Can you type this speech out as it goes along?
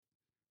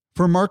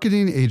For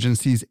marketing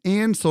agencies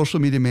and social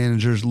media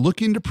managers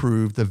looking to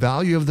prove the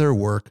value of their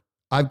work,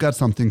 I've got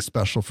something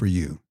special for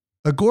you.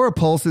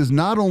 Agorapulse is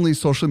not only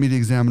Social Media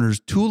Examiner's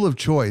tool of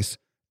choice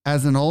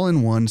as an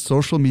all-in-one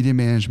social media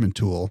management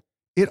tool,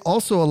 it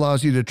also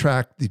allows you to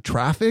track the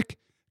traffic,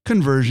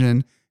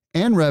 conversion,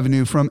 and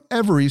revenue from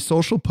every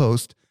social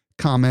post,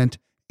 comment,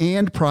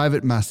 and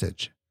private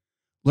message.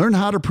 Learn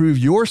how to prove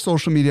your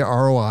social media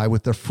ROI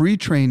with a free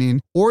training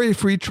or a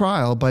free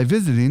trial by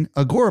visiting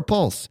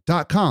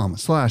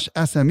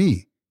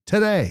agorapulse.com/SME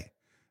today.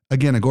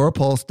 Again,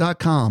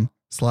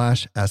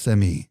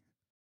 agorapulse.com/SME.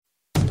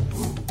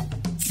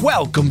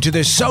 Welcome to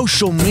the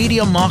Social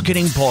Media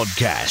Marketing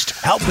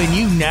Podcast, helping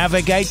you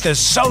navigate the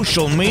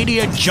social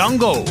media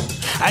jungle.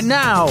 And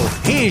now,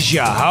 here's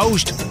your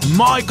host,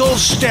 Michael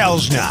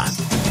Stelzner.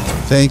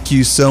 Thank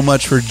you so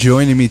much for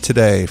joining me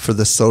today for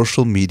the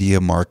Social Media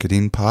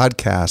Marketing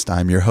Podcast.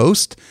 I'm your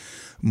host,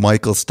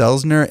 Michael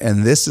Stelzner,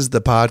 and this is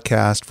the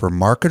podcast for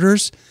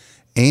marketers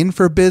and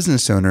for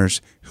business owners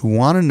who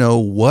want to know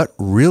what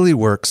really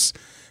works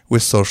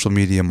with social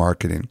media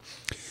marketing.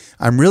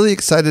 I'm really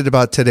excited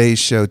about today's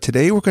show.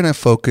 Today, we're going to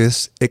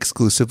focus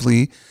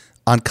exclusively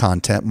on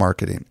content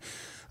marketing.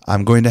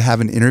 I'm going to have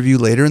an interview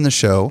later in the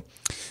show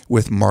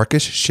with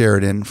Marcus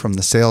Sheridan from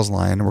the Sales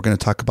Line. We're going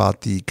to talk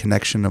about the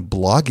connection of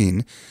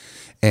blogging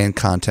and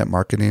content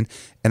marketing.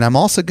 And I'm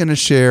also going to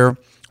share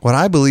what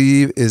I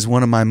believe is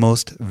one of my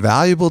most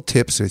valuable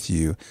tips with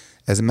you.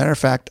 As a matter of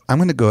fact, I'm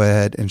going to go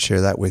ahead and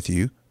share that with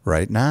you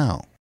right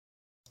now.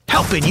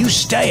 Helping you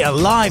stay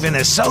alive in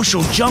the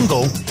social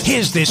jungle,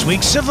 here's this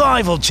week's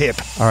survival tip.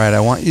 All right, I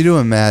want you to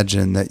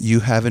imagine that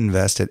you have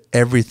invested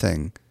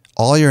everything,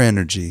 all your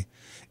energy,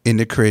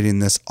 into creating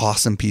this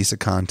awesome piece of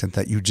content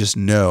that you just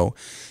know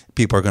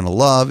people are going to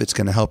love. It's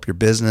going to help your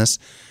business.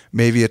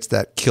 Maybe it's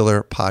that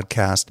killer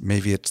podcast.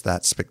 Maybe it's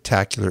that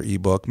spectacular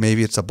ebook.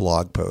 Maybe it's a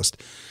blog post.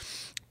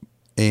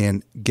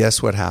 And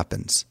guess what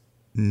happens?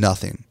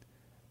 Nothing.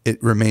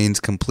 It remains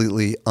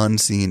completely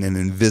unseen and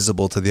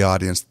invisible to the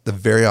audience, the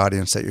very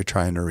audience that you're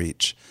trying to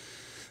reach.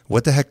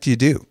 What the heck do you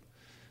do?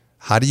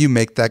 How do you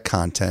make that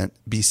content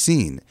be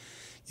seen?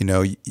 You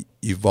know,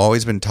 you've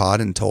always been taught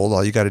and told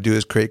all you got to do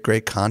is create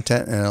great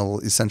content and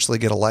it'll essentially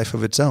get a life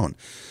of its own.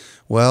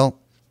 Well,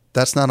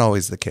 that's not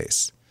always the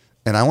case.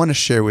 And I want to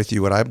share with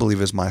you what I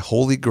believe is my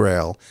holy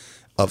grail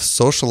of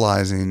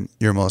socializing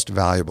your most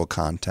valuable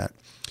content.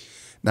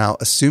 Now,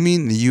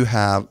 assuming that you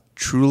have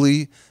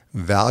truly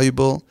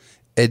valuable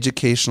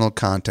educational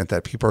content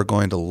that people are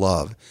going to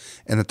love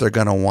and that they're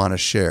going to want to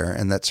share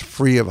and that's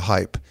free of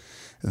hype,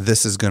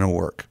 this is going to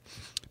work.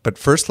 But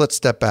first, let's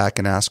step back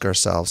and ask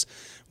ourselves,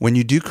 when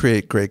you do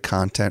create great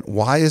content,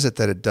 why is it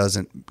that it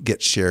doesn't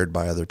get shared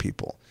by other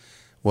people?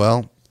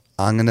 Well,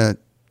 I'm going to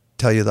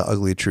tell you the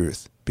ugly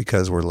truth,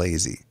 because we're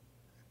lazy.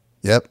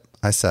 Yep,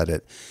 I said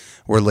it.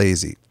 We're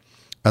lazy.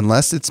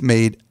 Unless it's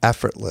made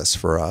effortless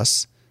for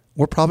us,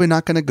 we're probably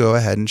not going to go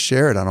ahead and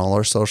share it on all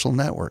our social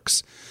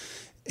networks.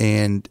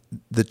 And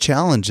the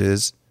challenge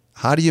is,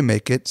 how do you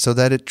make it so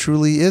that it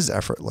truly is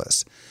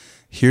effortless?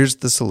 Here's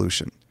the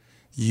solution.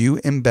 You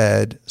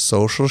embed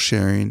social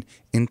sharing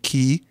in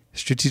key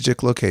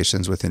strategic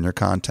locations within your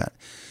content.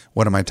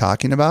 What am I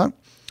talking about?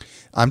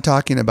 I'm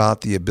talking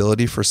about the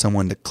ability for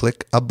someone to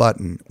click a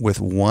button with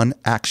one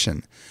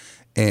action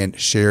and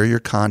share your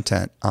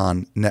content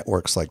on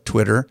networks like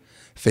Twitter,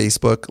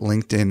 Facebook,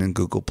 LinkedIn, and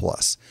Google+.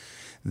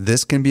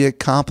 This can be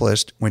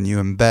accomplished when you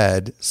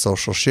embed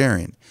social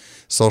sharing.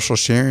 Social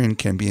sharing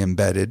can be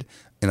embedded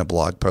in a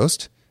blog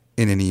post,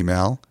 in an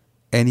email,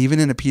 and even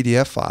in a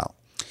PDF file.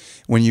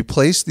 When you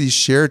place these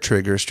share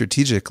triggers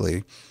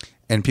strategically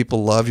and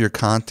people love your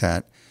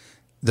content,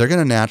 they're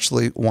going to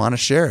naturally want to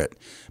share it.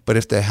 But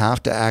if they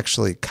have to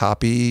actually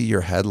copy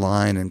your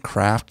headline and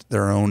craft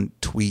their own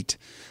tweet,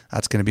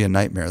 that's going to be a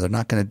nightmare. They're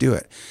not going to do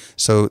it.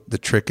 So the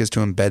trick is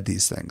to embed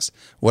these things.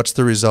 What's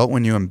the result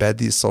when you embed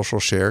these social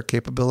share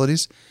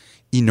capabilities?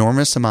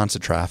 Enormous amounts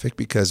of traffic,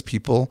 because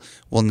people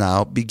will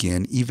now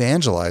begin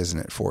evangelizing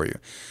it for you.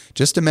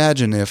 Just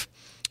imagine if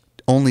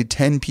only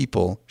 10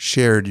 people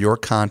shared your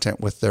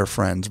content with their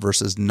friends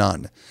versus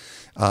none.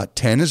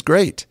 10 is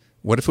great.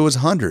 What if it was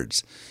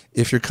hundreds?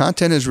 If your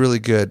content is really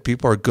good,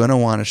 people are going to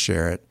want to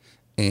share it,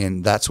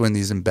 and that's when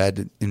these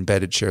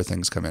embedded share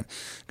things come in.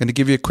 I'm going to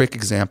give you a quick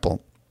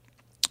example.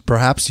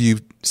 Perhaps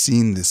you've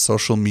seen the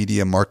Social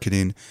Media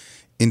Marketing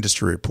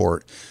Industry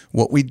Report.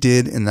 What we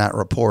did in that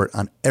report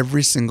on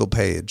every single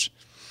page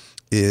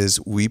is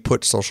we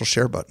put social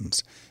share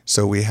buttons.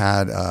 So we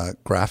had a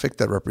graphic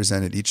that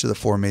represented each of the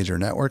 4 major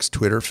networks: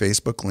 Twitter,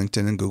 Facebook,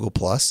 LinkedIn, and Google+.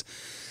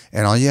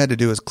 And all you had to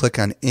do is click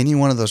on any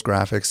one of those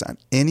graphics on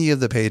any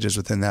of the pages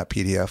within that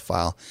PDF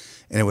file,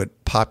 and it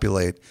would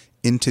populate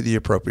into the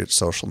appropriate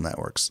social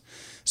networks.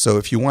 So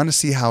if you want to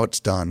see how it's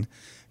done,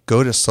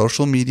 go to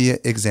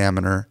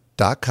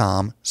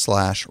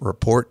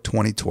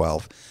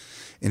socialmediaexaminer.com/report2012.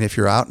 And if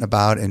you're out and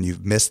about and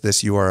you've missed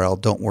this URL,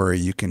 don't worry,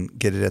 you can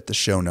get it at the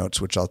show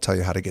notes, which I'll tell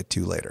you how to get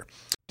to later.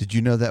 Did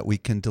you know that we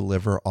can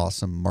deliver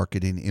awesome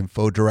marketing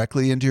info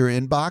directly into your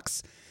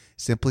inbox?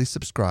 simply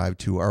subscribe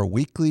to our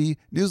weekly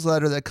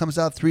newsletter that comes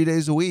out 3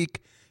 days a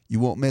week. You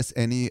won't miss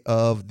any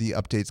of the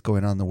updates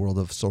going on in the world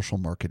of social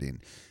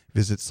marketing.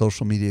 Visit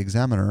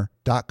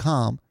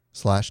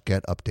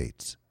socialmediaexaminer.com/get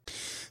updates.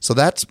 So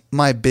that's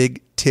my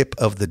big tip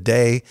of the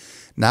day.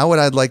 Now what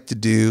I'd like to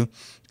do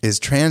is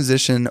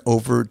transition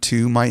over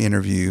to my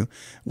interview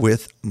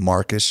with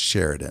Marcus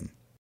Sheridan.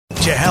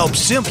 To help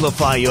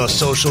simplify your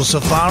social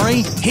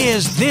safari,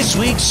 here's this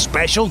week's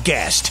special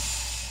guest.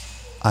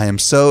 I am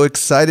so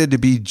excited to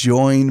be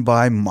joined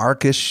by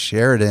Marcus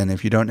Sheridan.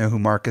 If you don't know who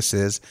Marcus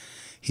is,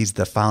 he's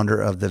the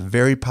founder of the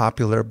very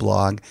popular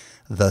blog,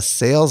 The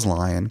Sales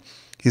Lion.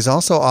 He's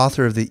also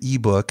author of the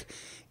ebook,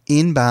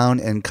 Inbound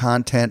and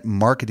Content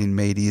Marketing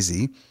Made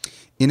Easy.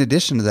 In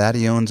addition to that,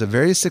 he owns a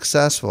very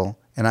successful,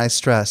 and I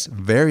stress,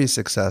 very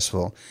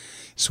successful,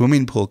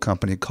 swimming pool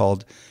company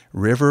called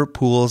River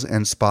Pools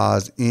and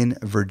Spas in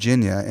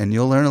Virginia. And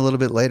you'll learn a little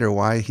bit later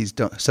why he's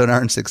so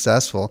darn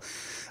successful.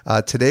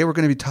 Today, we're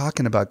going to be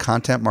talking about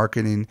content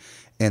marketing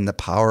and the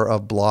power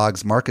of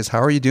blogs. Marcus,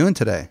 how are you doing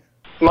today?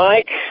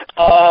 Mike,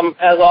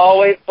 as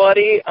always,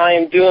 buddy, I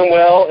am doing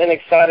well and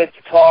excited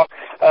to talk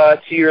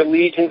to your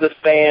legions of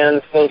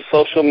fans, those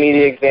Social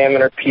Media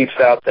Examiner peeps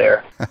out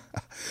there.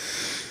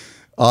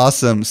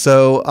 Awesome.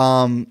 So,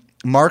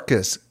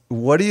 Marcus,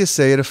 what do you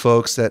say to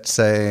folks that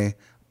say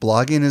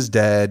blogging is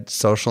dead,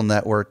 social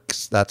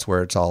networks, that's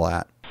where it's all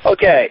at?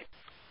 Okay.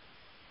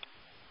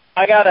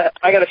 I got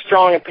a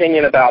strong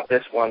opinion about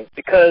this one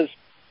because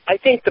I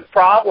think the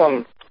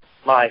problem,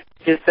 Mike,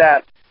 is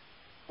that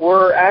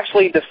we're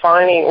actually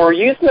defining, or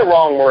using the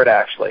wrong word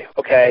actually,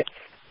 okay?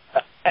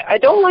 I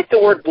don't like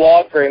the word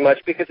blog very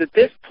much because at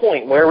this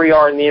point where we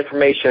are in the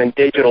information and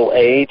digital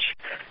age,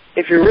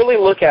 if you really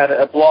look at it,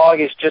 a blog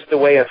is just a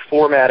way of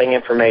formatting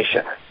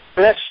information.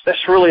 And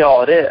that's really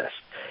all it is.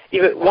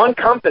 Even one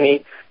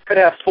company could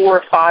have 4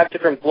 or 5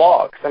 different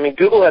blogs. I mean,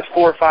 Google has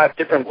 4 or 5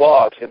 different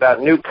blogs about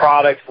new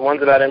products,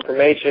 one's about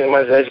information,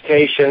 one's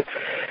education.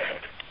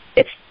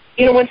 It's,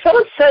 when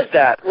someone says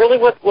that, really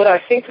what I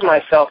think to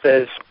myself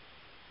is,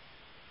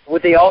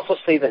 would they also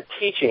say that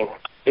teaching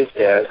is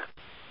dead?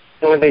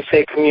 And when they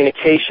say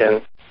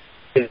communication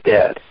is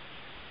dead?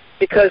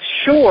 Because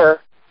sure,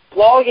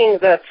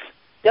 blogging that's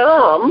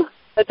dumb,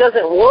 that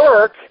doesn't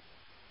work,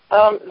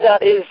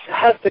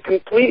 has the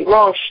complete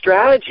wrong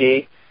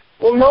strategy,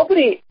 well,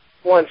 nobody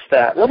wants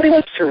that. Nobody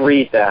wants to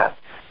read that.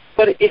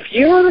 But if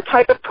you're the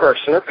type of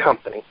person or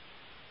company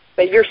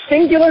that your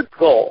singular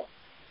goal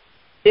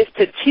is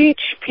to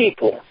teach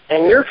people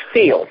in your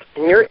field,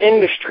 in your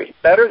industry,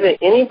 better than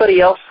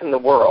anybody else in the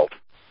world,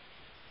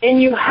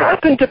 and you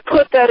happen to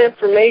put that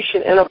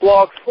information in a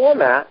blog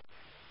format,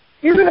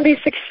 you're going to be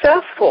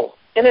successful.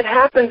 And it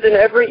happens in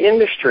every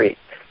industry.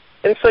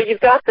 And so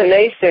you've got the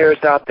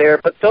naysayers out there,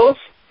 but those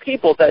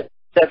people that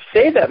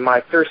say that,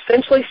 Mike, they're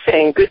essentially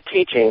saying good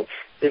teaching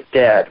is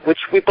dead, which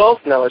we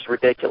both know is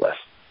ridiculous.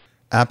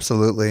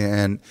 Absolutely.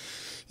 And,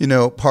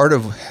 part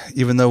of,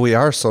 even though we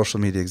are a Social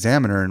Media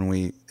Examiner and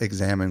we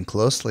examine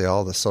closely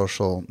all the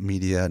social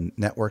media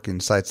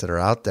networking sites that are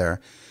out there,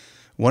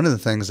 one of the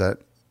things that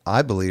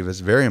I believe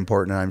is very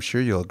important, and I'm sure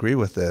you'll agree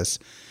with this,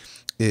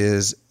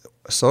 is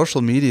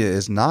social media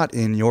is not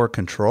in your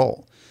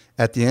control.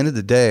 At the end of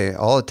the day,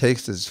 all it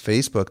takes is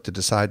Facebook to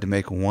decide to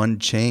make one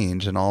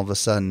change, and all of a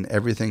sudden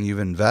everything you've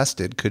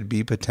invested could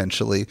be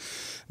potentially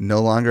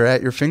no longer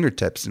at your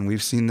fingertips. And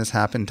we've seen this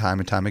happen time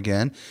and time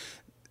again.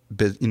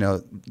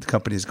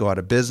 Companies go out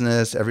of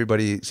business.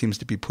 Everybody seems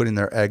to be putting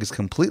their eggs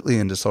completely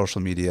into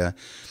social media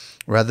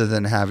rather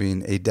than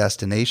having a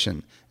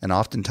destination. And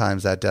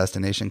oftentimes that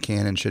destination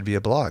can and should be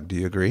a blog. Do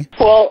you agree?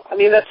 Well, I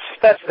mean,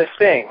 that's the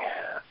thing.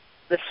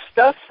 The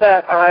stuff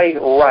that I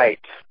write,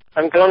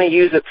 I'm going to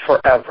use it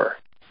forever.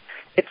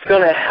 It's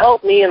going to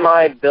help me in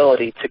my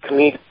ability to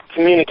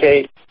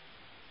communicate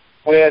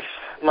with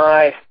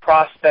my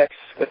prospects,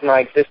 with my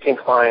existing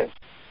clients.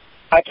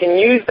 I can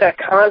use that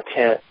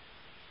content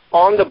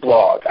on the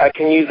blog. I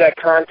can use that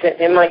content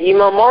in my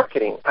email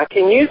marketing. I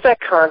can use that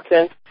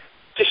content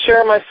to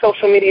share my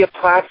social media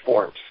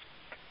platforms.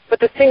 But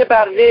the thing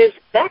about it is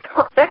that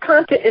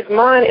content is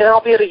mine, and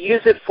I'll be able to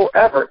use it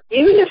forever.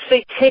 Even if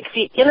they take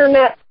the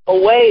internet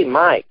away,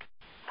 Mike,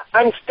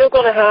 I'm still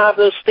going to have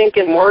those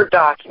stinking Word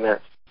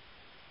documents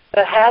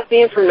that has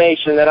the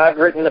information that I've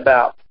written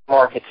about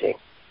marketing.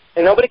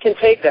 And nobody can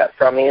take that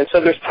from me. And so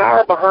there's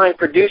power behind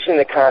producing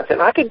the content.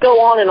 I could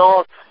go on and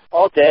on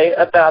all day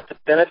about the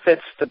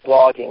benefits to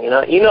blogging. You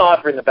know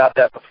I've written about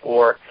that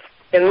before.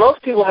 And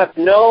most people have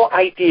no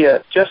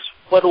idea just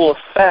what it will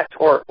affect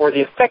or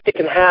the effect it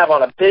can have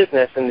on a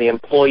business and the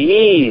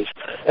employees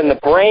and the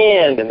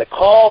brand and the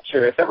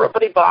culture. If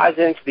everybody buys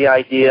into the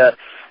idea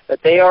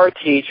that they are a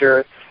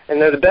teacher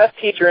and they're the best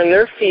teacher in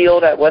their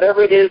field at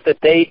whatever it is that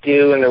they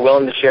do, and they're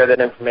willing to share that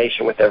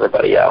information with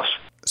everybody else.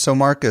 So,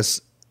 Marcus,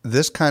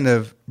 this kind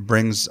of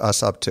brings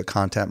us up to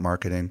content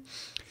marketing.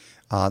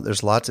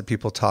 There's lots of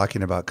people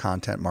talking about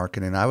content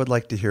marketing. I would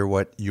like to hear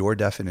what your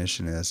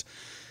definition is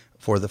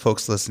for the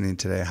folks listening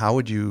today. How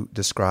would you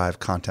describe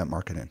content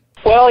marketing?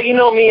 Well, you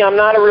know me, I'm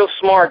not a real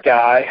smart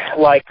guy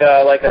like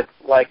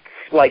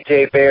like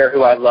Jay Baer,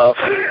 who I love.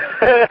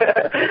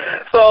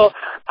 So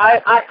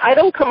I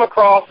don't come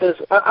across as,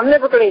 I'm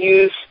never going to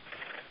use,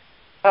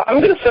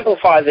 I'm going to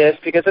simplify this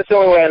because that's the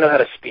only way I know how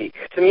to speak.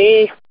 To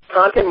me,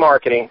 content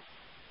marketing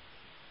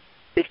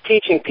is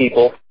teaching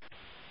people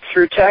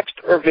through text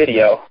or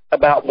video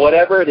about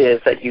whatever it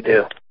is that you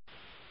do.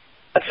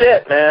 That's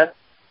it, man.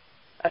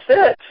 That's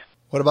it.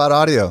 What about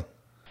audio?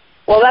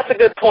 Well, that's a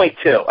good point,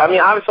 too. I mean,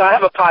 obviously, I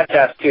have a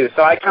podcast, too,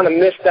 so I kind of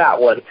missed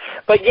that one.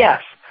 But,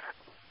 yes,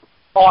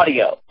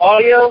 audio,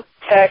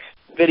 text,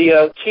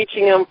 video,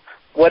 teaching them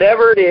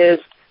whatever it is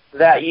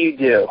that you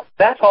do.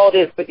 That's all it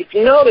is. But if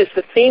you notice,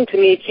 the theme to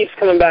me keeps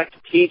coming back to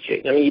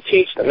teaching. I mean, you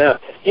teach them. Now,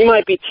 you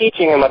might be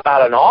teaching them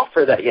about an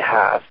offer that you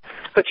have,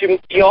 but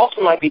you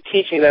also might be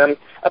teaching them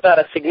about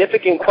a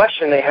significant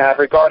question they have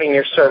regarding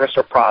your service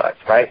or product,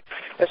 right?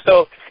 And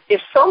so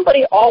if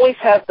somebody always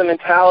has the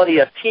mentality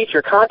of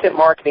teacher, content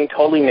marketing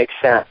totally makes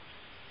sense.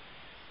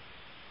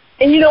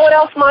 And you know what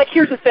else, Mike?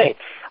 Here's the thing.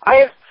 I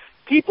have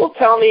people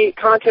tell me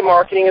content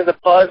marketing is a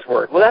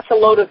buzzword. Well, that's a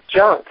load of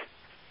junk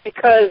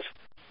because,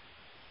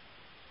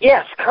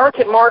 yes,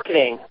 content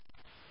marketing,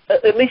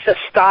 at least a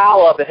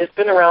style of it, has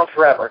been around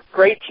forever.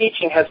 Great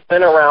teaching has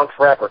been around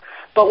forever.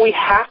 But we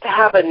have to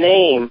have a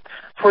name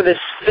for this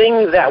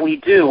thing that we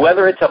do,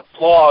 whether it's a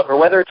blog or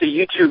whether it's a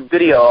YouTube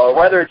video or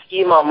whether it's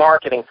email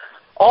marketing.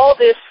 All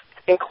this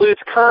includes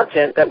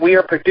content that we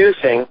are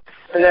producing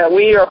and that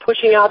we are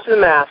pushing out to the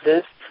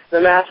masses.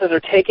 The masses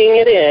are taking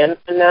it in,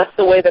 and that's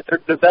the way that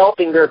they're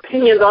developing their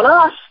opinions on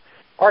us,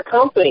 our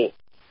company,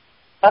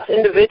 us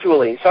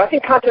individually. So I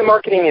think content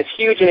marketing is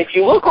huge, and if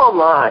you look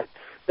online,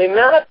 the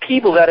amount of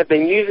people that have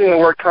been using the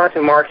word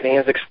content marketing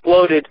has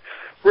exploded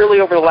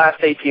really over the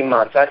last 18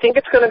 months. I think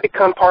it's going to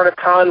become part of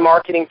common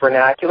marketing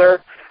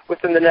vernacular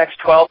within the next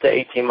 12 to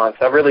 18 months.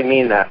 I really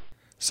mean that.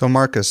 So,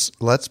 Marcus,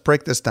 let's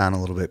break this down a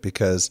little bit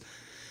because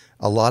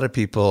a lot of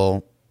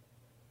people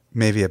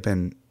maybe have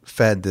been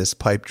fed this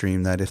pipe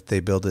dream that if they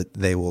build it,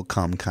 they will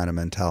come kind of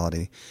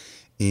mentality.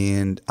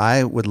 And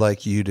I would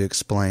like you to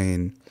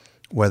explain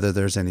whether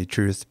there's any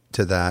truth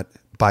to that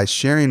by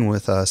sharing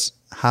with us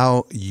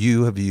how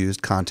you have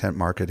used content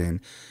marketing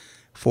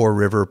for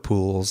river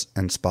pools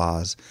and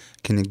spas.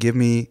 Can you give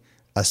me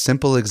a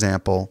simple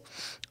example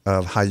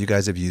of how you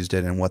guys have used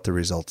it and what the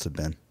results have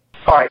been?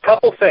 All right,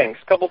 couple things.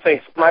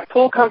 My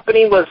pool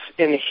company was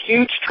in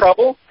huge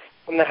trouble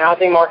when the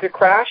housing market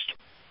crashed.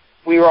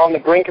 We were on the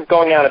brink of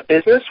going out of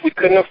business. We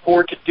couldn't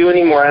afford to do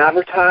any more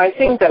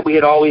advertising that we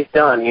had always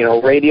done. You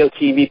know, radio,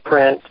 TV,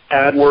 print,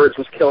 AdWords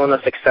was killing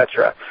us,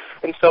 etc.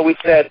 And so we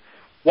said,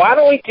 why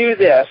don't we do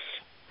this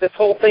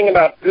whole thing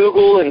about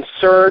Google and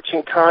search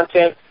and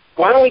content,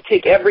 why don't we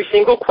take every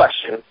single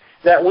question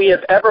that we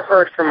have ever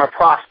heard from a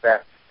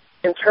prospect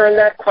and turn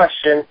that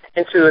question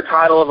into the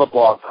title of a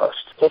blog post.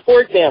 So,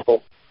 for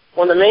example,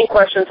 one of the main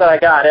questions that I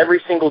got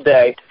every single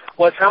day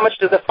was, how much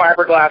does a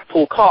fiberglass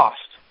pool cost?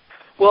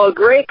 Well, a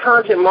great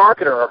content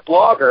marketer or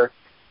blogger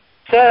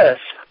says,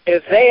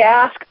 if they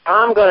ask,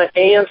 I'm going to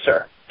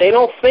answer. They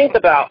don't think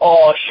about,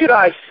 should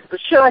I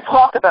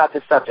talk about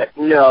this subject?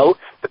 No.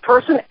 The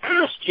person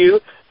asked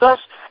you, thus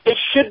it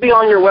should be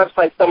on your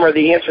website somewhere,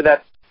 the answer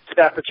to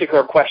that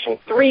particular question.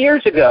 3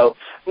 years ago,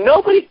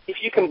 nobody, if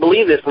you can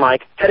believe this,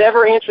 Mike, had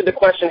ever answered the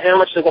question, how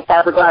much does a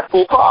fiberglass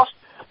pool cost,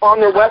 on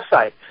their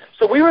website.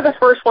 So we were the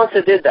first ones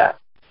that did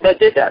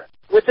that.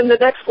 Within the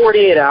next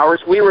 48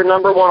 hours, we were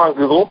number one on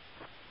Google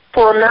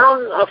for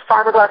amount of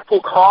fiberglass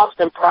pool cost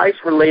and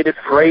price-related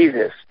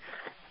phrases.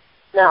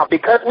 Now,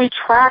 because we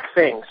track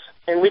things,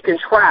 and we can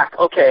track,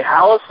 okay,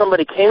 how if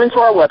somebody came into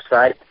our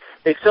website,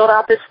 they filled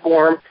out this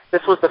form,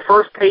 this was the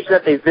first page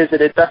that they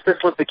visited, thus this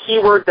was the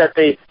keyword that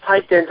they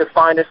typed in to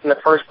find us in the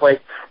first place,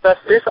 thus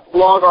this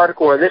blog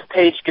article or this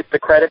page gets the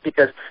credit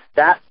because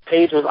that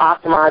page was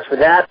optimized for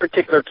that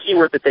particular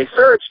keyword that they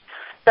searched.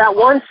 That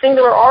one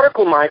singular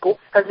article, Michael,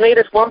 has made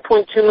us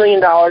 $1.2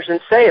 million in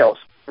sales.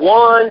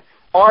 One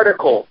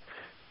article.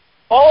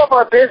 All of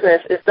our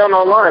business is done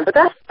online, but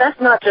that's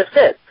not just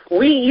it.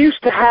 We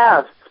used to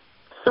have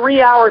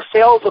 3-hour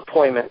sales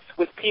appointments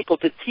with people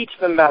to teach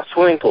them about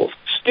swimming pools.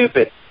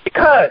 Stupid.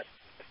 Because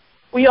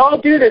we all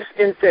do this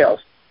in sales.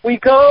 We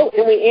go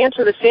and we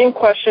answer the same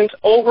questions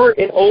over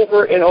and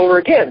over and over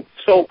again.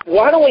 So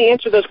why don't we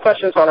answer those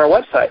questions on our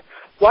website?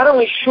 Why don't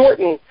we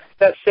shorten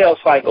that sales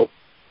cycle?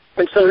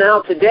 And so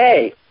now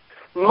today,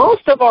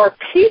 most of our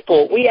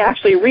people we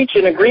actually reach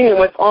an agreement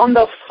with on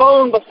the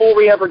phone before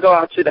we ever go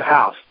out to the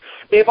house.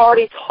 They've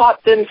already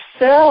taught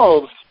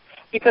themselves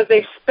because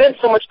they've spent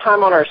so much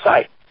time on our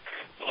site.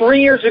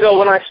 3 years ago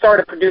when I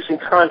started producing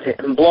content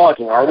and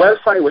blogging, our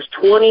website was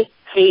 20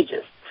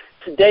 pages.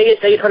 Today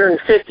it's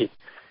 850.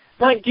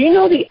 Mike, do you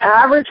know the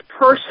average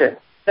person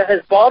that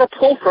has bought a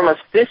pool from us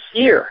this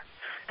year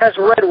has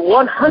read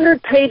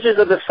 100 pages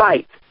of the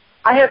site?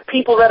 I have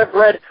people that have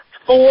read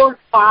 400,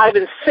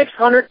 500, and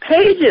 600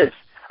 pages.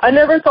 I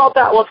never thought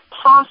that was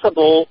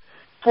possible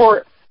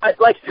for,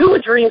 like, who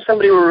would dream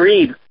somebody would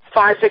read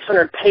 500,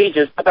 600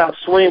 pages about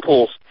swimming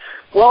pools?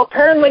 Well,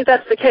 apparently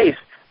that's the case.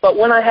 But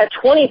when I had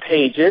 20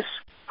 pages,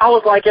 I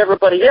was like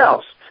everybody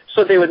else.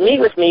 So they would meet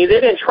with me.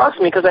 They didn't trust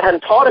me because I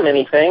hadn't taught them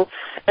anything,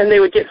 and they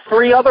would get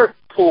 3 other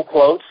pool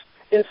quotes,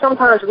 and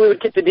sometimes we would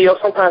get the deal,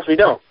 sometimes we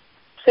don't.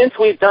 Since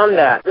we've done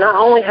that, not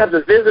only have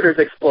the visitors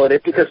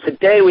exploded, because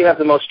today we have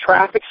the most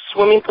trafficked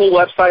swimming pool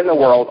website in the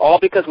world, all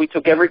because we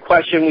took every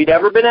question we'd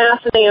ever been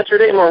asked and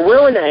answered it, and we're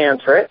willing to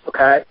answer it,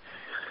 okay?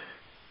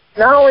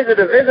 Not only did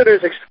the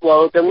visitors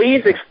explode, the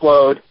leads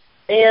explode,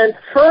 and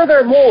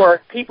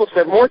furthermore, people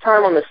spent more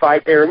time on the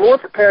site. They were more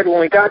prepared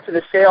when we got to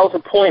the sales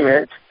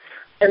appointment,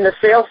 and the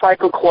sales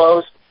cycle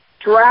closed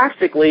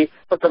drastically,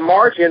 but the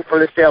margin for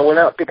the sale went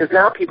up because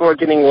now people are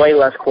getting way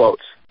less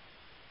quotes.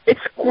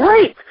 It's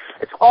great.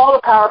 It's all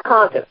the power of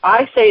content.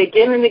 I say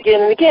again and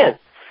again and again,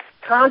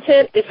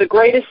 content is the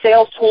greatest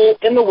sales tool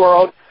in the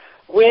world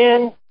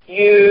when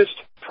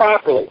used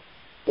properly.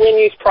 When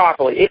used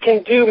properly. It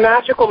can do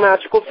magical,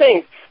 magical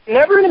things.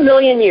 Never in a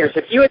million years,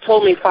 if you had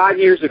told me 5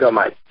 years ago,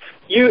 Mike,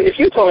 if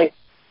you told me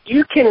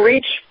you can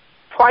reach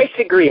price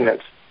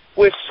agreements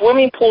with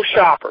swimming pool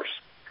shoppers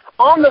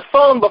on the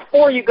phone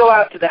before you go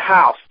out to the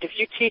house, if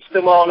you teach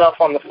them well enough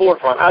on the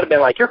forefront, I'd have been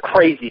like, you're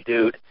crazy,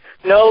 dude.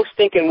 No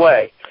stinking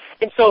way.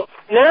 And so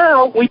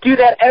now we do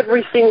that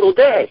every single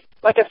day.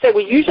 Like I said,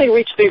 we usually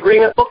reach the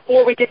agreement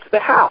before we get to the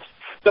house.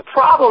 The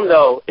problem,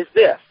 though, is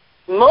this.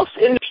 Most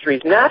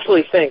industries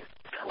naturally think,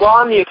 well,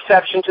 I'm the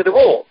exception to the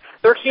rule.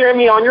 They're hearing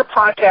me on your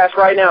podcast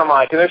right now,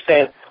 Mike, and they're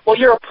saying, well,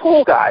 you're a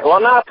pool guy. Well,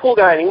 I'm not a pool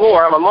guy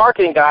anymore. I'm a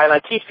marketing guy, and I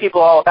teach people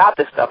all about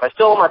this stuff. I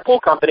still own my pool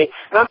company,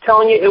 and I'm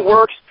telling you it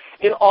works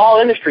in all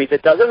industries.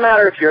 It doesn't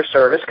matter if you're a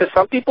service, because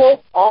some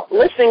people are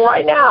listening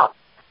right now,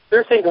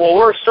 they're thinking, well,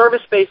 we're a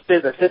service-based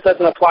business. This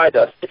doesn't apply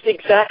to us. It's the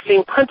exact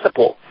same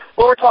principle.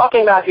 What we're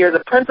talking about here is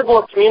the principle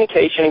of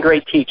communication and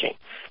great teaching.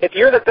 If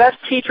you're the best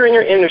teacher in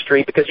your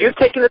industry because you've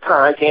taken the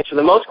time to answer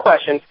the most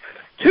questions,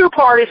 2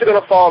 parties are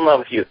going to fall in love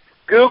with you.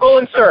 Google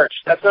and search.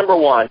 That's number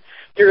 1.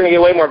 You're going to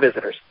get way more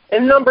visitors.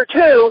 And number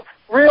 2,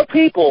 real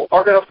people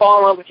are going to fall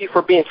in love with you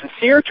for being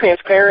sincere,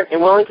 transparent,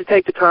 and willing to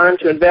take the time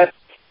to invest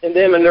in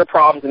them and their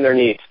problems and their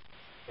needs.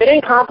 It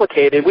ain't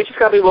complicated. We just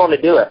got to be willing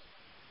to do it.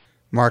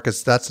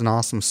 Marcus, that's an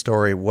awesome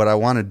story. What I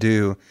want to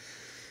do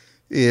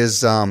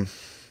is,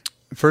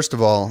 first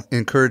of all,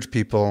 encourage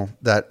people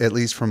that, at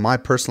least from my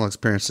personal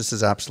experience, this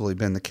has absolutely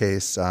been the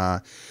case.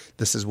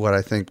 This is what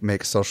I think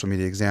makes Social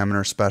Media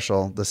Examiner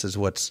special. This is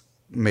what's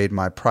made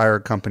my prior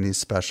companies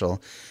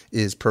special,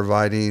 is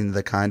providing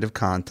the kind of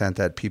content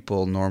that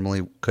people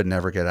normally could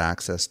never get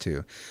access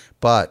to.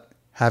 But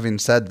having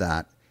said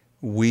that,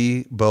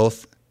 we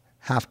both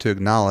have to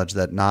acknowledge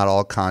that not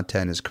all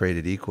content is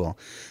created equal.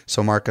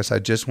 So, Marcus, I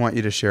just want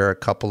you to share a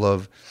couple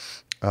of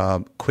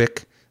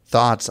quick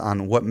thoughts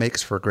on what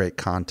makes for great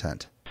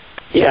content.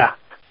 Yeah,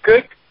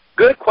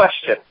 good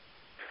question.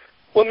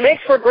 What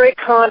makes for great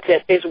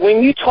content is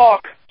when you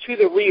talk to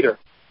the reader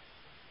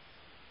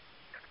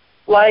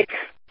like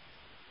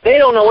they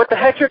don't know what the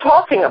heck you're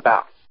talking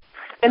about.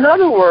 In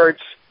other words,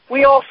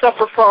 we all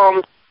suffer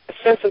from a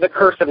sense of the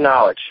curse of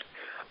knowledge.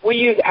 We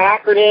use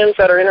acronyms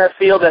that are in our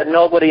field that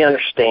nobody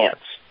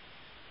understands.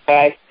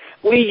 Okay?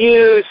 We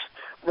use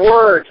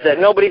words that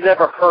nobody's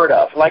ever heard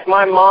of. Like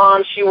my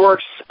mom, she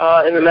works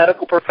in the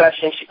medical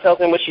profession. She tells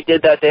me what she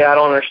did that day. I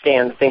don't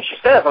understand the things she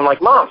says. I'm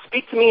like, Mom,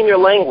 speak to me in your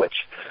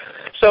language.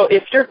 So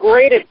if you're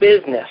great at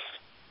business,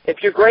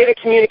 if you're great at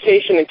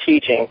communication and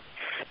teaching,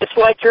 it's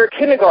like you're a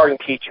kindergarten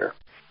teacher.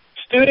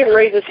 Student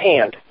raises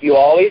hand. You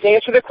always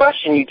answer the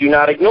question. You do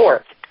not ignore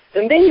it.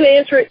 And then you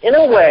answer it in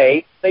a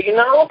way that you're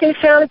not looking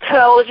to sound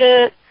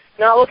intelligent,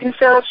 not looking to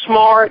sound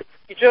smart.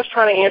 You're just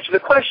trying to answer the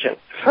question.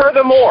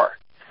 Furthermore,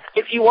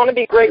 if you want to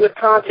be great with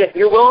content,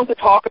 you're willing to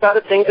talk about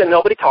the things that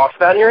nobody talks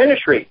about in your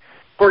industry.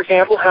 For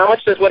example, how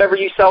much does whatever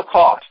you sell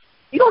cost?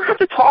 You don't have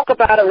to talk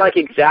about it like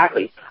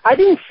exactly. I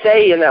didn't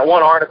say in that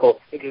one article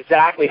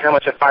exactly how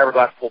much a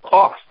fiberglass pool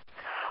costs.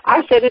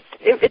 I said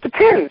it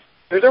depends.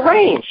 There's a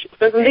range.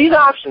 There's these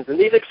options and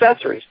these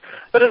accessories.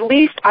 But at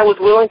least I was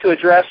willing to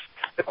address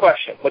the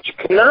question. What you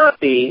cannot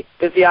be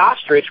is the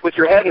ostrich with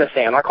your head in the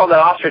sand. I call that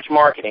ostrich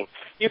marketing.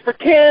 You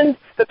pretend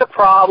that the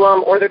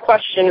problem or the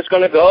question is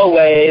going to go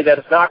away, that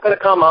it's not going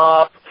to come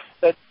up,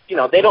 that,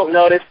 they don't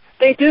notice.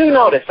 They do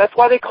notice. That's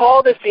why they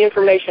call this the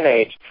information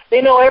age.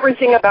 They know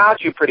everything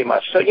about you pretty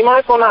much. So you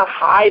might as well not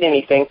hide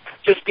anything.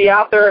 Just be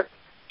out there.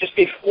 Just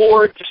be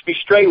forward. Just be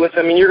straight with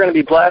them, and you're going to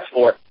be blessed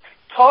for it.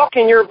 Talk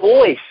in your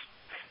voice.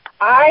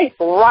 I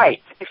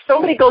write. If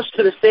somebody goes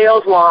to the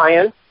Sales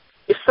Lion,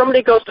 if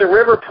somebody goes to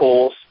River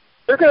Pools,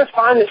 they're going to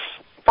find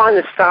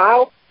this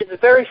style.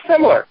 It's very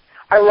similar.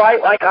 I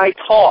write like I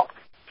talk.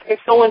 And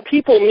so when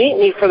people meet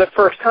me for the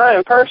first time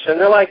in person,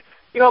 they're like,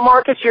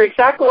 Marcus, you're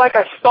exactly like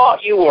I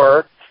thought you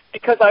were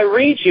because I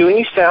read you and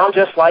you sound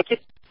just like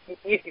it.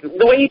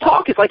 The way you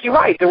talk is like you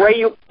write. The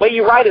way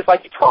you write is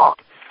like you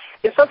talk.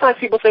 And sometimes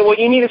people say, well,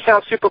 you need to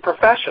sound super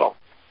professional.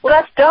 Well,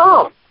 that's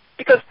dumb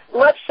because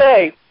let's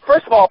say,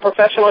 first of all,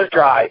 professional is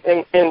dry,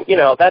 and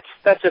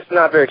that's just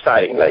not very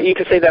exciting. You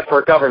can say that for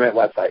a government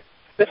website.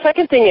 The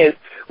second thing is,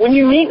 when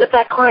you meet with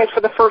that client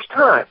for the first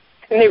time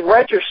and they've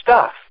read your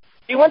stuff,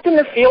 you want them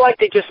to feel like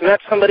they just met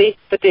somebody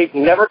that they've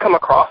never come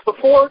across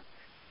before?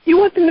 You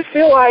want them to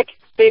feel like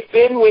they've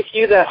been with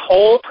you that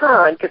whole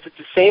time because it's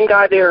the same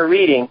guy they were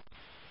reading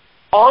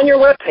on your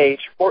webpage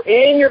or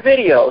in your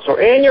videos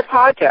or in your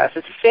podcast.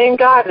 It's the same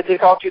guy that they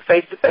talked to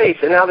face-to-face,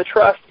 and now the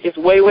trust is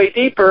way, way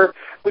deeper,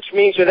 which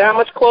means you're that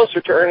much closer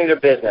to earning their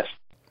business.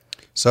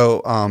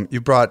 So you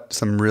brought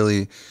some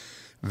really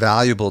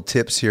valuable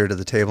tips here to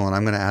the table, and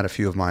I'm going to add a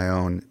few of my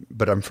own,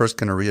 but I'm first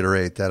going to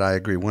reiterate that I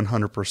agree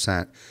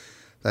 100%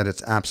 that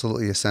it's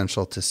absolutely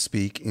essential to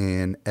speak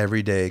in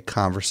everyday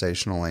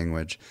conversational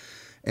language.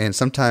 And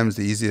sometimes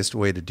the easiest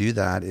way to do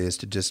that is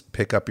to just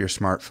pick up your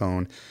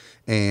smartphone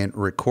and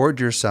record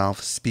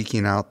yourself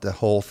speaking out the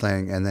whole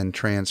thing and then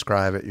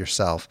transcribe it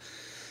yourself.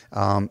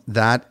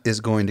 That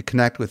is going to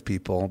connect with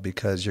people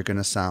because you're going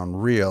to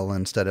sound real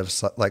instead of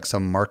like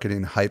some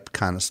marketing hype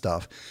kind of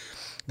stuff.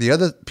 The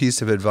other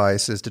piece of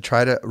advice is to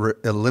try to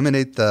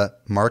eliminate the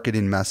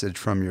marketing message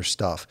from your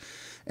stuff.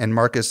 And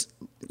Marcus,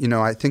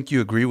 I think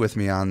you agree with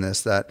me on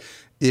this, that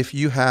if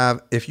you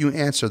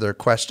answer their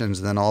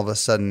questions, then all of a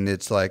sudden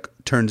it's like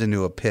turns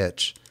into a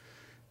pitch.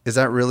 Is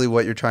that really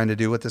what you're trying to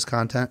do with this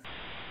content?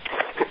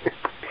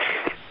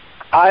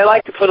 I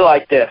like to put it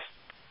like this.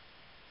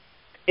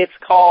 It's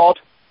called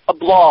a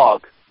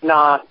blog,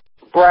 not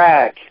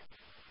brag.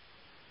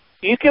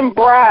 You can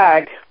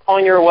brag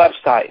on your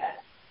website,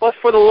 but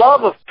for the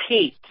love of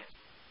Pete,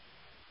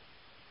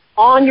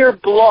 on your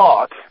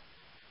blog,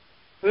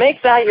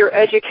 make that your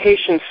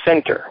education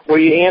center where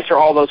you answer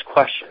all those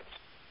questions.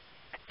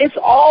 It's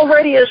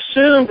already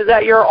assumed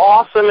that you're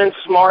awesome and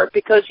smart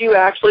because you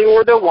actually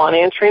were the one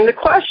answering the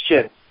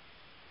question.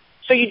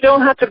 So you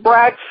don't have to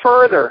brag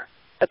further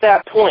at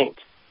that point.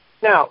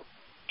 Now,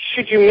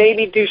 should you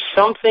maybe do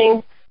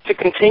something to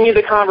continue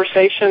the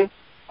conversation?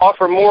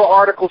 Offer more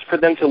articles for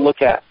them to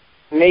look at.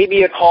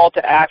 Maybe a call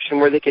to action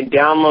where they can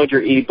download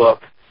your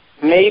ebook.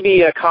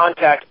 Maybe a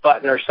contact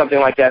button or something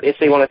like that if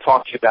they want to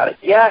talk to you about it.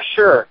 Yeah,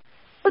 sure.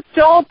 But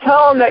don't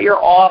tell them that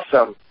you're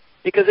awesome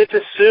because it's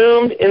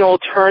assumed and it'll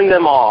turn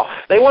them off.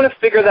 They want to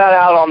figure that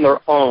out on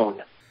their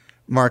own.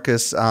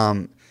 Marcus,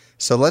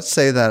 so let's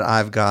say that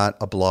I've got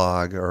a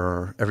blog,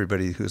 or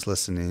everybody who's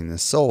listening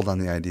is sold on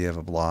the idea of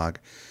a blog.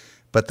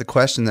 But the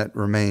question that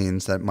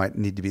remains that might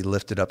need to be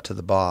lifted up to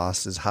the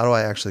boss is, how do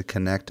I actually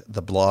connect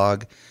the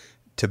blog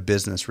to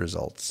business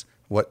results?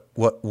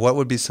 What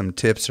would be some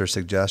tips or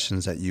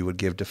suggestions that you would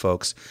give to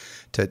folks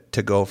to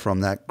go from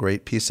that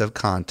great piece of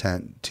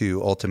content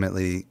to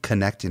ultimately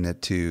connecting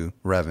it to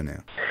revenue?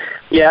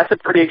 Yeah, that's a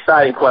pretty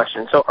exciting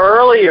question. So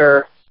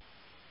earlier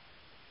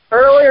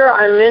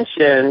I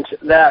mentioned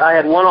that I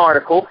had one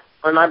article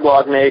on my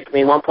blog make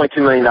me $1.2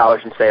 million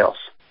in sales.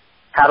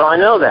 How do I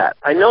know that?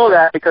 I know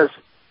that because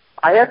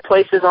I have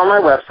places on my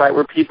website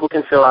where people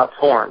can fill out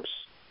forms.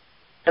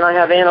 And I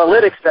have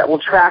analytics that will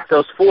track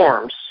those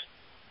forms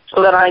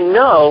so that I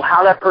know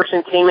how that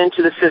person came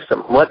into the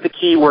system, what the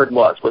keyword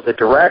was. Was it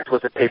direct?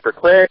 Was it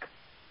pay-per-click?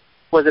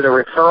 Was it a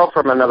referral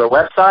from another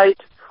website?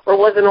 Or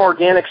was it an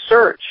organic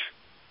search?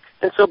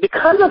 And so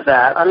because of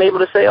that, I'm able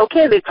to say,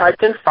 okay, they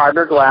typed in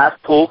fiberglass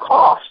pool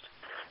cost.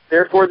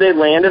 Therefore, they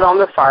landed on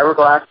the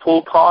fiberglass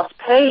pool cost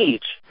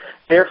page.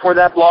 Therefore,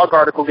 that blog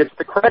article gets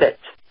the credit.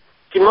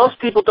 See, most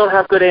people don't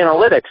have good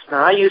analytics.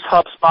 Now, I use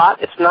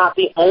HubSpot. It's not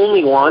the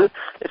only one.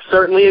 It's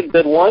certainly a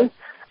good one.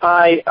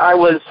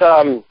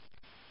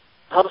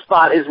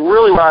 HubSpot is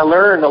really where I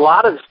learned a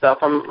lot of the stuff.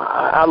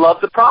 I love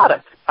the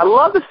product. I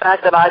love the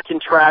fact that I can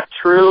track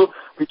true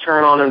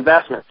return on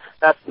investment.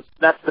 That's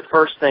the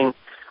first thing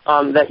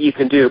that you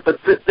can do. But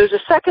there's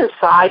a second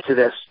side to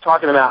this,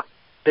 talking about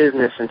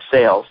business and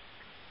sales.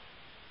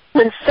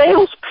 When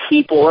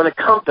salespeople in a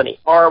company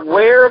are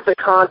aware of the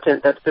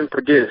content that's been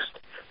produced,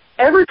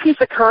 every piece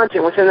of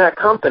content within that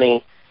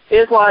company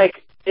is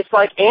like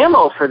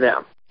ammo for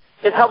them.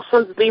 It helps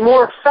them be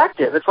more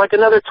effective. It's like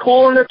another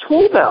tool in their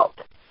tool belt.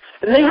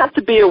 And they have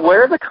to be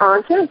aware of the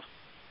content,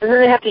 and then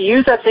they have to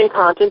use that same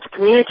content to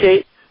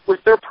communicate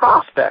with their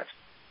prospects.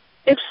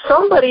 If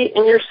somebody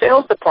in your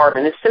sales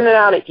department is sending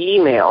out an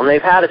email and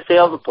they've had a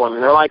sales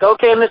appointment, they're like,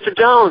 okay, Mr.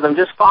 Jones, I'm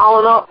just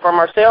following up from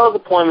our sales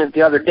appointment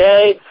the other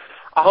day.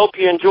 I hope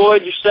you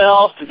enjoyed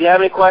yourself. If you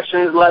have any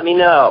questions, let me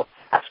know.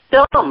 That's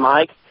dumb,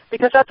 Mike,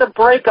 because that's a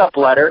breakup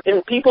letter,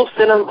 and people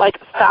send them like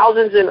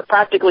thousands and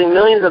practically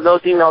millions of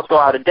those emails go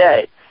out a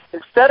day.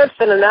 Instead of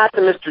sending that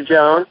to Mr.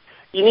 Jones,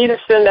 you need to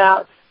send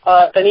out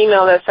an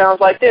email that sounds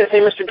like this. Hey,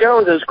 Mr.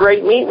 Jones, it was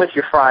great meeting with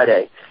you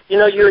Friday.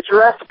 You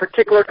addressed a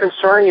particular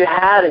concern you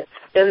had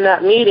in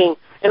that meeting,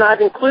 and I've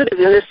included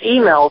in this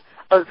email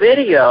a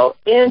video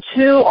and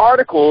 2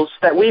 articles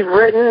that we've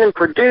written and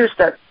produced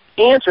that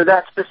answer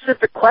that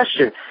specific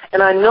question.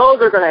 And I know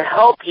they're going to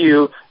help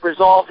you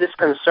resolve this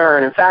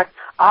concern. In fact,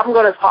 I'm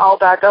going to follow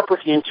back up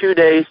with you in 2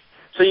 days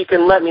so you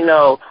can let me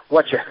know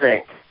what you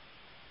think.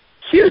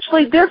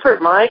 Hugely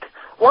different, Mike.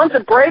 One's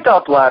a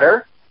breakup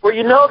letter where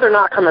you know they're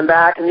not coming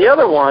back, and the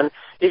other one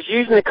is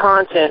using the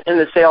content in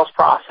the sales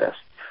process.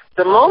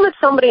 The moment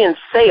somebody in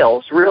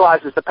sales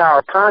realizes the power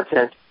of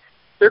content,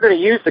 they're going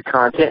to use the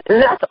content,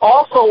 and that's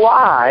also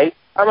why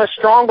I'm a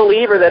strong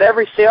believer that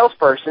every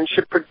salesperson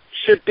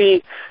should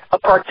be a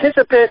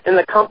participant in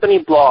the company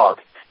blog.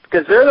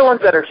 because they're the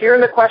ones that are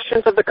hearing the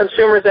questions of the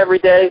consumers every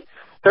day.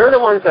 They're the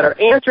ones that are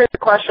answering the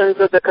questions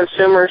of the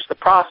consumers, the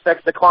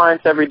prospects, the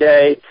clients every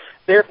day.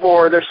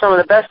 Therefore, they're some of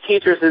the best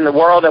teachers in the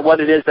world at what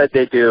it is that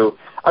they do.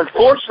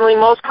 Unfortunately,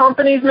 most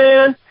companies,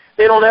 man,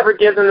 they don't ever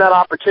give them that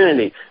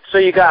opportunity. So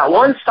you got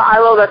one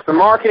silo, that's the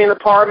marketing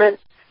department.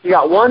 You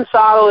got one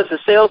silo, that's the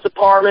sales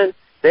department.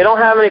 They don't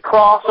have any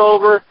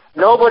crossover.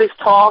 Nobody's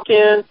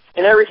talking,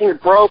 and everything's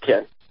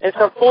broken. It's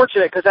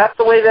unfortunate because that's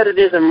the way that it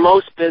is in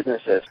most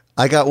businesses.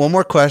 I got one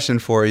more question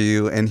for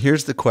you, and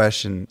here's the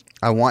question.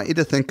 I want you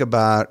to think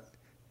about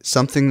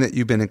something that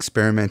you've been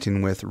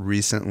experimenting with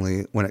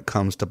recently when it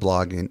comes to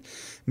blogging.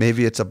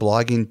 Maybe it's a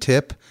blogging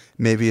tip.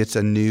 Maybe it's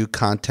a new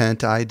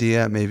content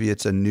idea. Maybe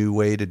it's a new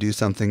way to do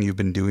something you've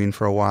been doing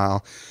for a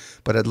while.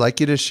 But I'd like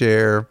you to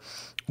share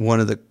one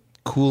of the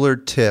cooler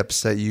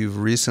tips that you've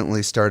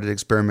recently started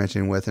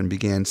experimenting with and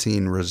began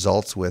seeing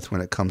results with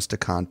when it comes to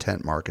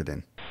content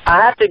marketing. I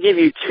have to give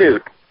you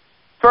two.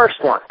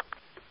 First one,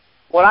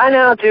 what I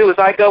now do is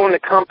I go into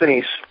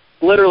companies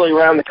literally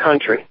around the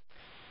country,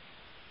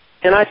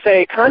 and I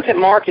say content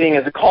marketing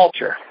is a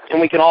culture,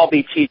 and we can all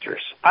be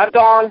teachers. I've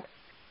gone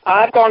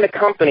to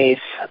companies.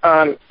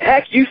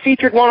 Heck, you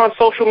featured one on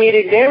Social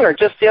Media Examiner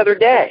just the other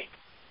day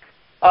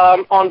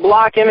on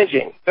Block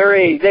Imaging.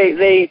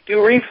 They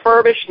do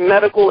refurbished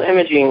medical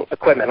imaging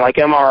equipment like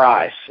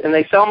MRIs, and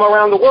they sell them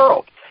around the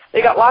world.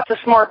 They got lots of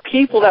smart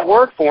people that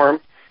work for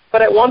them,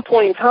 but at one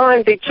point in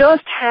time, they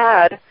just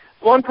had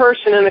one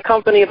person in the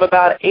company of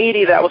about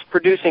 80 that was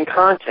producing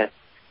content.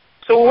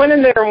 So we went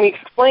in there and we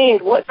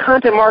explained what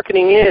content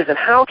marketing is and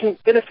how it can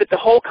benefit the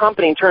whole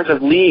company in terms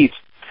of leads,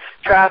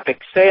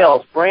 traffic,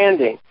 sales,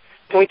 branding.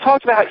 And we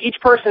talked about how each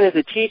person is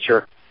a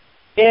teacher.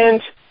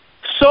 And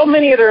so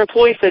many of their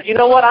employees said, you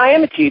know what, I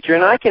am a teacher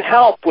and I can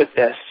help with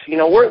this. You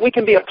know, we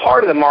can be a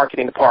part of the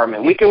marketing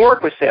department. We can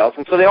work with sales.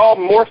 And so they all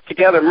morphed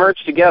together,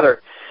 merged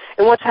together.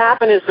 And what's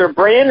happened is their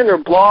brand and their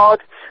blog,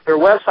 their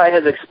website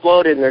has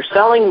exploded, and they're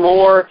selling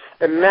more,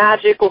 and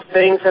magical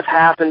things have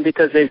happened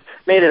because they've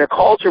made it a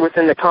culture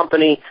within the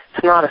company.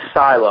 It's not a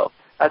silo.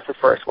 That's the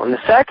first one.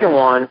 The second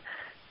one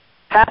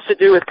has to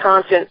do with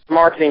content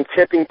marketing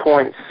tipping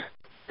points.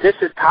 This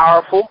is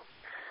powerful.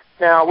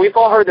 Now, we've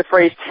all heard the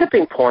phrase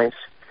tipping points,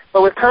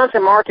 but with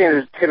content marketing,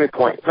 there's a tipping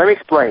point. Let me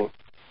explain.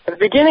 At the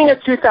beginning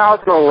of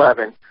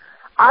 2011,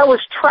 I was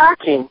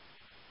tracking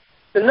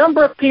the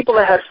number of people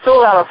that had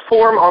filled out a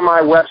form on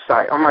my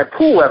website, on my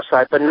pool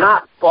website, but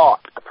not bought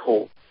a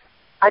pool.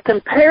 I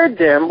compared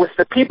them with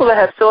the people that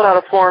had filled out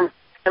a form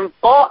and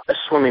bought a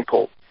swimming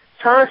pool,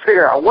 trying to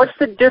figure out what's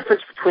the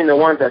difference between the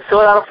ones that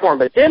filled out a form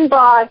but didn't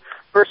buy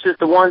versus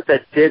the ones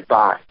that did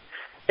buy.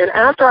 And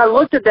after I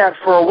looked at that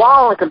for a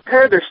while and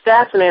compared their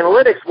stats and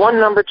analytics, one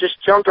number just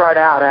jumped right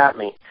out at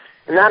me,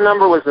 and that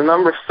number was the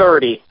number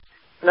 30.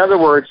 In other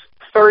words,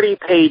 30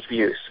 page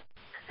views.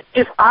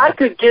 If I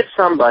could get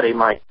somebody,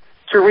 Mike,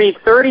 to read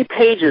 30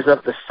 pages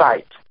of the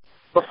site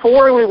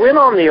before we went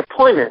on the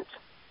appointment,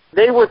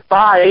 they would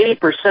buy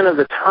 80% of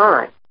the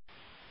time.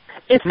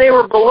 If they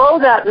were below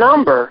that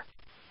number,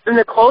 then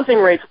the closing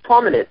rates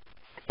plummeted.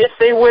 If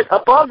they went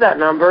above that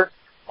number,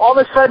 all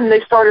of a sudden they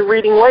started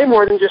reading way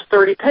more than just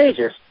 30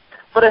 pages.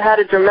 But it had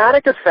a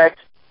dramatic effect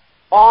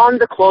on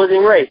the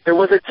closing rate. There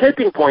was a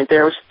tipping point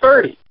there. It was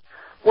 30.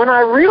 When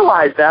I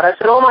realized that, I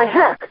said, oh my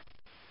heck,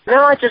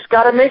 now I just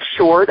got to make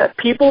sure that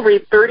people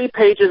read 30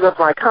 pages of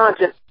my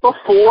content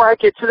before I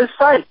get to the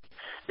site.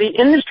 The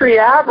industry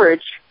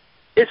average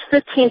is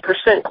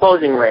 15%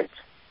 closing rates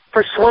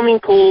for swimming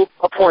pool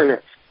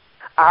appointments.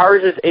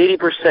 Ours is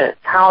 80%.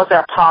 How is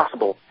that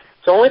possible?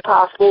 It's only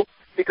possible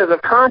because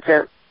of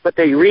content, but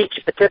they reach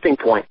a tipping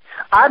point.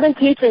 I've been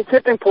teaching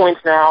tipping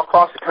points now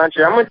across the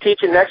country. I'm going to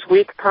teach it next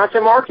week at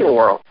Content Marketing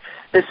World.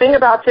 The thing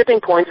about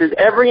tipping points is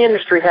every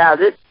industry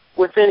has it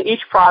within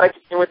each product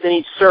and within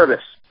each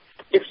service.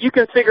 If you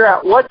can figure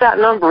out what that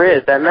number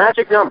is, that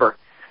magic number,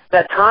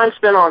 that time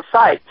spent on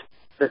site,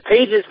 the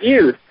pages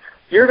viewed,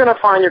 you're going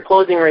to find your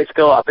closing rates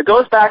go up. It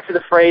goes back to the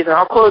phrase, and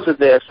I'll close with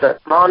this,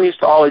 that Mom used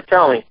to always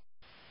tell me,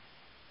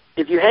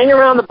 if you hang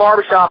around the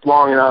barbershop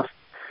long enough,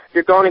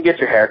 you're going to get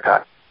your hair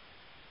cut.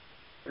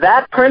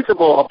 That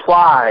principle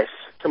applies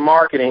to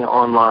marketing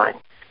online.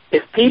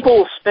 If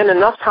people spend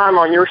enough time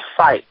on your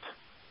site,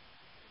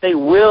 they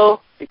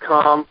will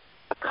become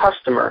a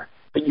customer.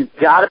 But you've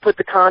got to put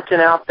the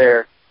content out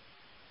there.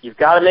 You've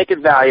got to make it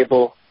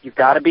valuable. You've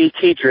got to be a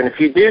teacher. And if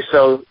you do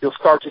so, you'll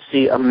start to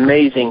see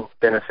amazing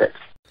benefits.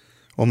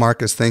 Well,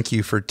 Marcus, thank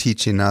you for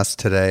teaching us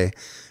today.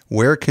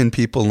 Where can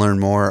people learn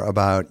more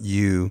about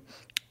you?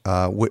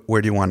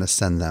 Where do you want to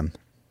send them?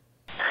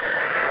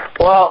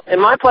 Well, it's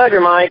my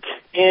pleasure, Mike.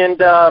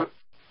 And I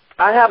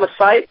have a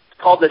site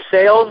called The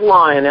Sales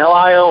Lion,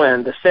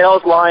 Lion,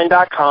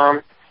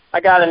 thesaleslion.com. I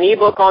got an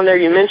ebook on there.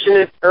 You mentioned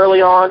it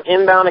early on,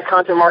 Inbound and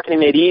Content Marketing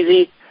Made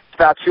Easy. It's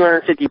about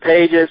 250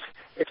 pages.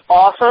 It's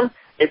awesome.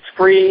 It's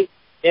free,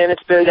 and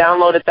it's been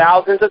downloaded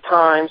thousands of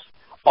times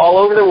all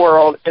over the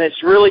world, and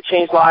it's really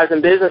changed lives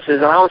and businesses.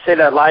 And I don't say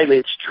that lightly.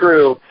 It's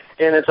true.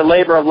 and it's a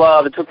labor of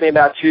love. It took me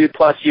about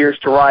 2+ years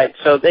to write.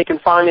 So they can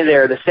find me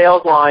there,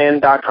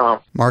 thesaleslion.com.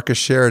 Marcus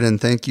Sheridan,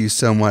 thank you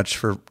so much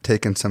for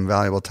taking some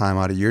valuable time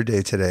out of your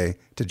day today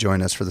to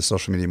join us for the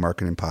Social Media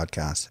Marketing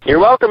Podcast. You're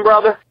welcome,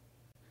 brother.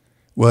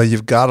 Well,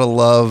 you've got to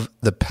love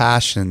the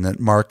passion that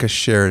Marcus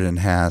Sheridan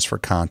has for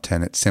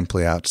content. It's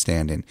simply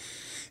outstanding.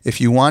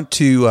 If you want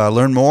to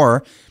learn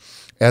more,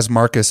 as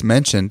Marcus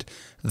mentioned,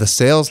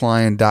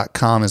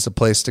 thesaleslion.com is a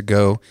place to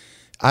go.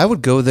 I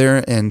would go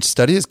there and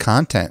study his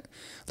content.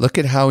 Look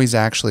at how he's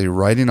actually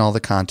writing all the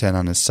content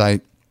on his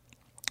site.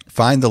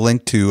 Find the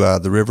link to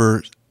the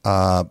River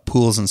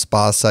Pools and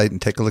Spa site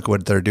and take a look at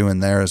what they're doing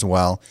there as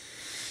well.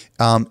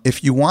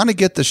 If you want to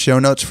get the show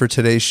notes for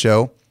today's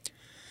show,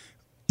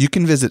 you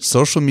can visit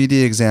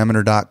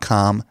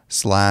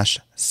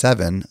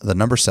socialmediaexaminer.com/7, the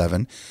number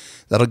 7.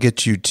 That'll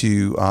get you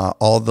to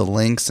all the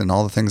links and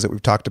all the things that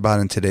we've talked about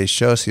in today's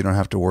show, so you don't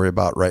have to worry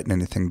about writing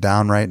anything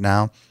down right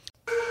now.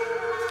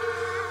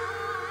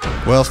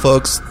 Well,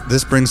 folks,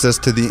 this brings us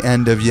to the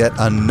end of yet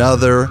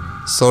another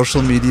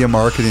Social Media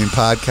Marketing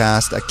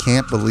Podcast. I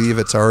can't believe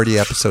it's already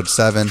episode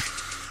 7.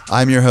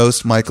 I'm your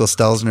host, Michael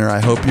Stelzner. I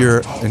hope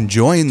you're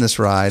enjoying this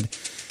ride.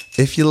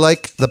 If you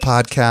like the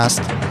podcast,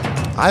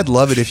 I'd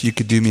love it if you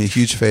could do me a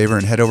huge favor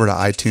and head over to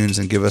iTunes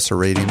and give us a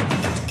rating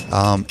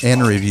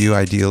and a review,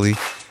 ideally.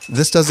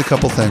 This does a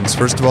couple things.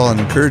 First of all, it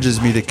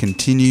encourages me to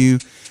continue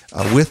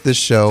with this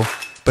show,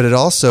 but it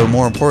also,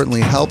 more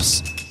importantly,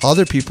 helps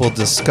other people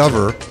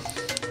discover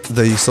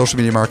the Social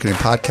Media Marketing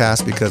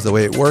Podcast, because the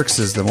way it works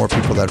is the more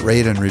people that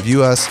rate and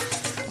review us,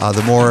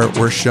 the more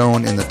we're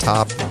shown in the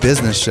top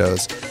business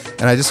shows.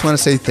 And I just want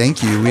to say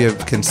thank you. We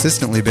have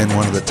consistently been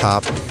one of the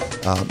top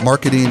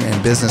marketing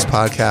and business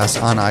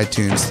podcasts on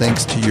iTunes,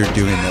 thanks to your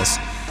doing this.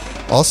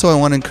 Also, I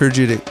want to encourage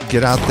you to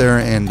get out there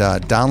and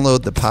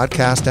download the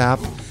podcast app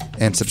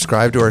and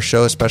subscribe to our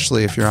show,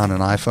 especially if you're on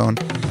an iPhone.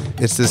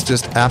 It's this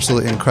just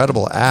absolutely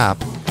incredible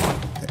app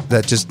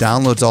that just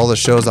downloads all the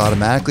shows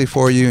automatically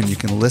for you, and you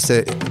can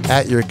listen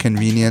at your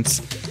convenience.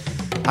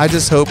 I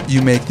just hope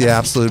you make the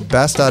absolute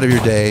best out of your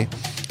day,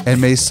 and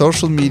may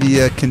social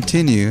media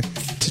continue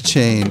to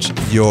change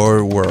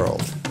your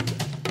world.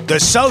 The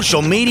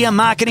Social Media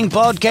Marketing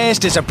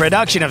Podcast is a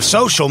production of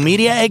Social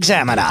Media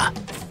Examiner.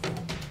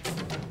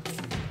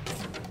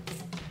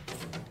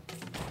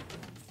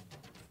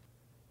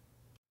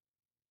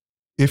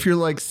 If you're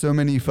like so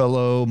many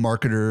fellow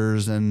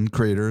marketers and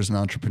creators and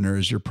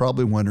entrepreneurs, you're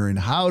probably wondering,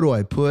 how do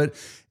I put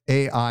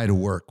AI to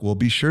work? Well,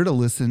 be sure to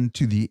listen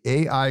to the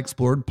AI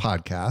Explored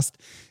podcast,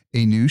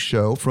 a new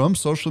show from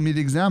Social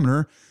Media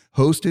Examiner,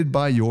 hosted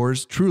by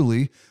yours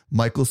truly,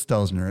 Michael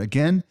Stelzner.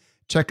 Again,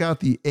 check out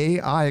the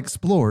AI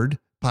Explored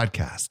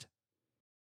podcast.